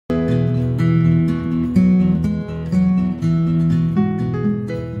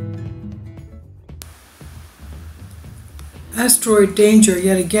asteroid danger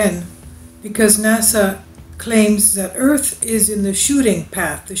yet again, because NASA claims that Earth is in the shooting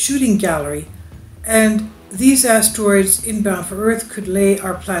path, the shooting gallery, and these asteroids inbound for Earth could lay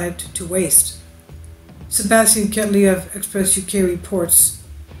our planet to waste. Sebastian Ketley of Express UK reports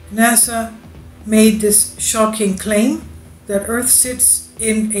NASA made this shocking claim that Earth sits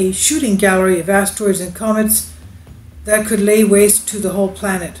in a shooting gallery of asteroids and comets that could lay waste to the whole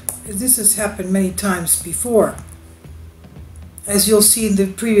planet. This has happened many times before. As you'll see in the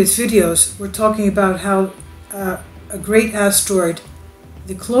previous videos, we're talking about how a great asteroid,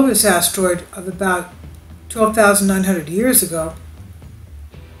 the Clovis asteroid of about 12,900 years ago,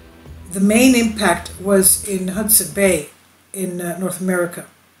 the main impact was in Hudson Bay in North America.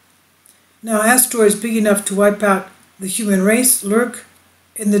 Now, asteroids big enough to wipe out the human race lurk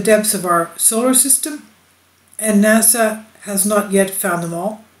in the depths of our solar system, and NASA has not yet found them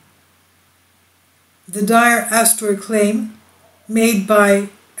all. The dire asteroid claim made by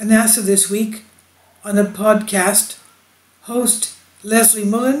NASA this week on a podcast, host Leslie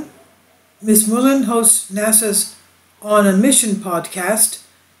Mullen. Ms. Mullen hosts NASA's On a Mission podcast,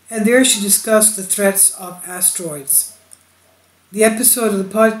 and there she discussed the threats of asteroids. The episode of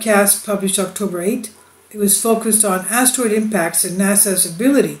the podcast, published October 8, it was focused on asteroid impacts and NASA's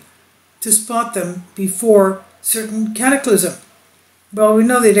ability to spot them before certain cataclysm. Well, we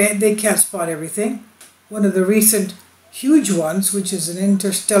know they can't spot everything. One of the recent huge ones, which is an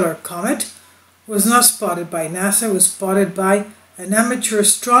interstellar comet, was not spotted by NASA. It was spotted by an amateur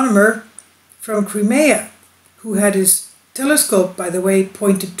astronomer from Crimea, who had his telescope, by the way,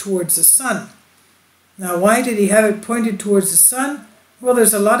 pointed towards the sun. Now, why did he have it pointed towards the sun? Well,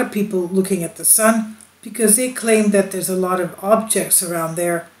 there's a lot of people looking at the sun because they claim that there's a lot of objects around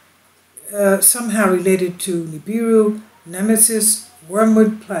there, somehow related to Nibiru, Nemesis,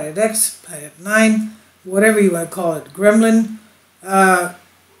 Wormwood, Planet X, Planet 9, whatever you want to call it, Gremlin,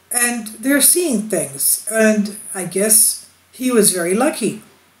 and they're seeing things. And I guess he was very lucky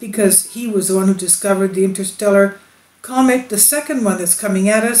because he was the one who discovered the interstellar comet, the second one that's coming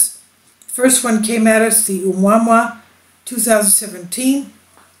at us. The first one came at us, the Oumuamua, 2017,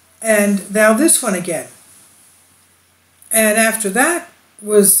 and now this one again. And after that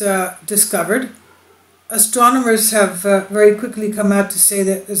was discovered, astronomers have very quickly come out to say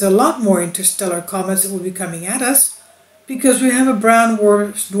that there's a lot more interstellar comets that will be coming at us because we have a brown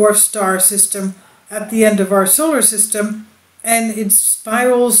dwarf star system at the end of our solar system, and its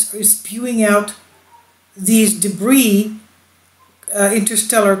spirals are spewing out these debris,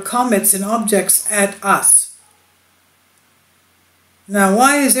 interstellar comets and objects at us. Now,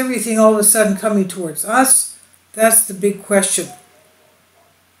 why is everything all of a sudden coming towards us? That's the big question.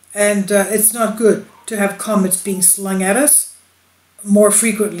 And it's not good to have comets being slung at us more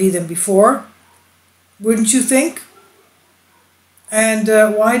frequently than before, wouldn't you think? And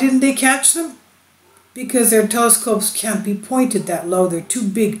why didn't they catch them? Because their telescopes can't be pointed that low. They're too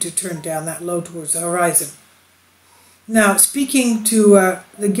big to turn down that low towards the horizon. Now, speaking to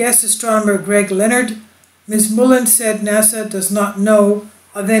the guest astronomer Greg Leonard, Ms. Mullen said NASA does not know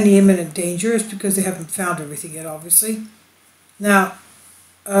of any imminent dangers because they haven't found everything yet, obviously. Now,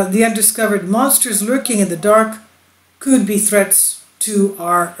 the undiscovered monsters lurking in the dark could be threats to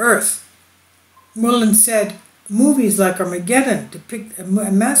our Earth. Mullen said movies like Armageddon depict a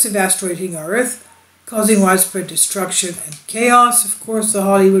massive asteroid hitting our Earth, causing widespread destruction and chaos. Of course, the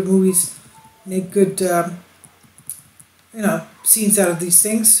Hollywood movies make good, scenes out of these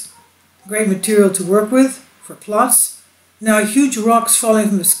things. Great material to work with for plots. Now, huge rocks falling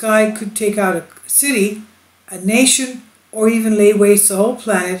from the sky could take out a city, a nation, or even lay waste the whole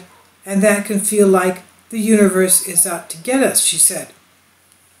planet, and that can feel like the universe is out to get us, she said.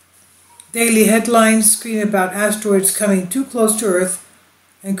 Daily headlines scream about asteroids coming too close to Earth,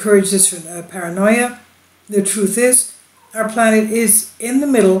 encourage this paranoia. The truth is, our planet is in the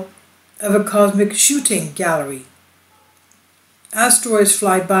middle of a cosmic shooting gallery. Asteroids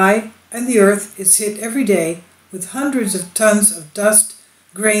fly by, and the Earth is hit every day with hundreds of tons of dust,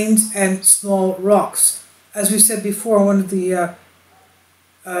 grains, and small rocks. As we said before, one of the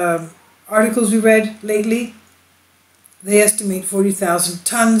articles we read lately, they estimate 40,000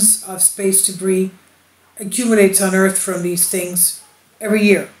 tons of space debris accumulates on Earth from these things every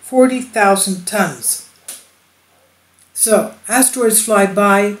year. 40,000 tons. So, asteroids fly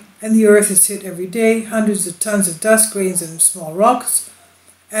by, and the Earth is hit every day, hundreds of tons of dust, grains, and small rocks.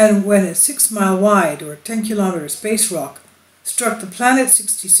 And when a 6-mile wide or 10-kilometer space rock struck the planet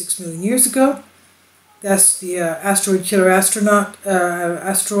 66 million years ago, that's the asteroid killer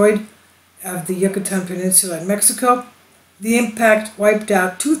asteroid of the Yucatan Peninsula in Mexico, the impact wiped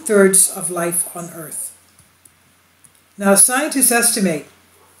out 2/3 of life on Earth. Now, scientists estimate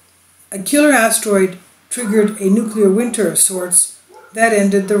a killer asteroid triggered a nuclear winter of sorts that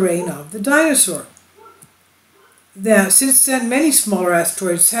ended the reign of the dinosaur. Since then, many smaller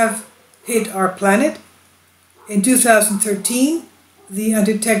asteroids have hit our planet. In 2013, the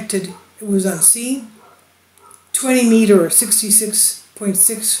undetected, it was unseen, 20 meter or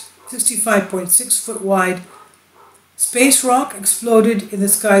 65.6 foot wide space rock exploded in the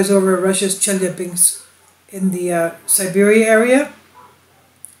skies over Russia's Chelyabinsk in the Siberia area.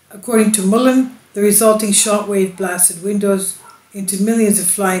 According to Mullen, the resulting shockwave blasted windows into millions of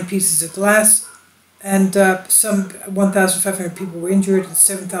flying pieces of glass, and some 1,500 people were injured and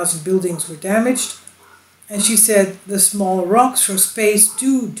 7,000 buildings were damaged. And she said the small rocks from space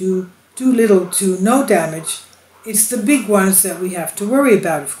do little to no damage. It's the big ones that we have to worry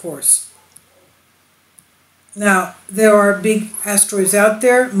about, of course. Now, there are big asteroids out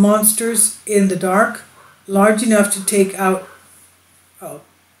there, monsters in the dark, large enough to take out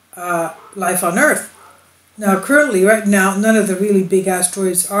life on Earth. Now, currently, right now, none of the really big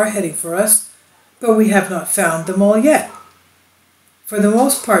asteroids are heading for us, but we have not found them all yet. For the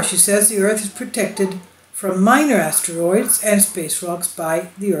most part, she says, the Earth is protected from minor asteroids and space rocks by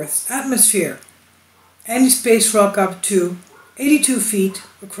the Earth's atmosphere. Any space rock up to 82 feet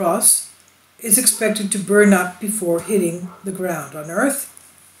across is expected to burn up before hitting the ground on Earth.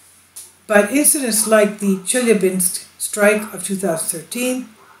 But incidents like the Chelyabinsk strike of 2013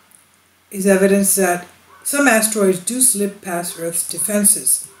 is evidence that some asteroids do slip past Earth's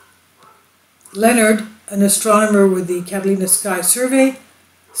defenses. Leonard, an astronomer with the Catalina Sky Survey,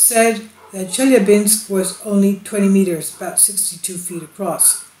 said that Chelyabinsk was only 20 meters, about 62 feet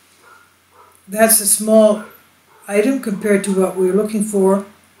across. That's a small item compared to what we were looking for,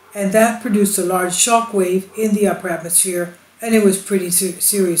 and that produced a large shock wave in the upper atmosphere, and it was a pretty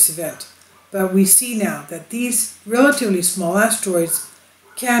serious event. But we see now that these relatively small asteroids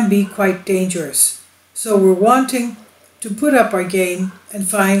can be quite dangerous. So we're wanting to put up our game and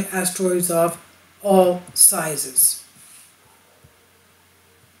find asteroids of all sizes.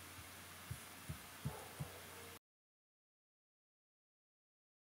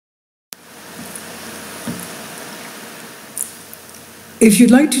 If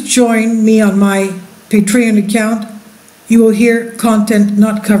you'd like to join me on my Patreon account, you will hear content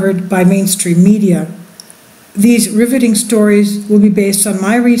not covered by mainstream media. These riveting stories will be based on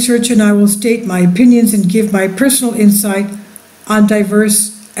my research, and I will state my opinions and give my personal insight on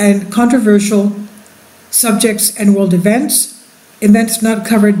diverse and controversial subjects and world events not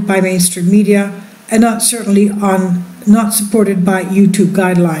covered by mainstream media, and not supported by YouTube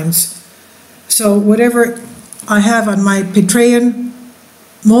guidelines. So whatever I have on my Patreon,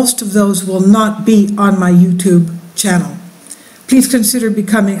 most of those will not be on my YouTube channel. Please consider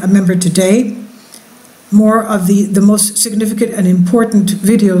becoming a member today. More of the most significant and important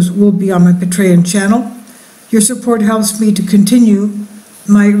videos will be on my Patreon channel. Your support helps me to continue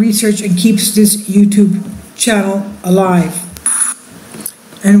my research and keeps this YouTube channel alive.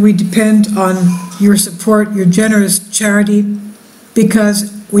 And we depend on your support, your generous charity,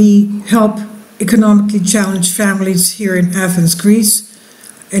 because we help economically challenged families here in Athens, Greece,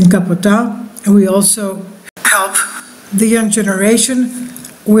 in Kapota, and we also help the young generation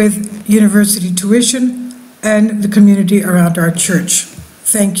with university tuition and the community around our church.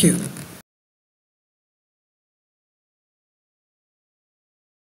 Thank you.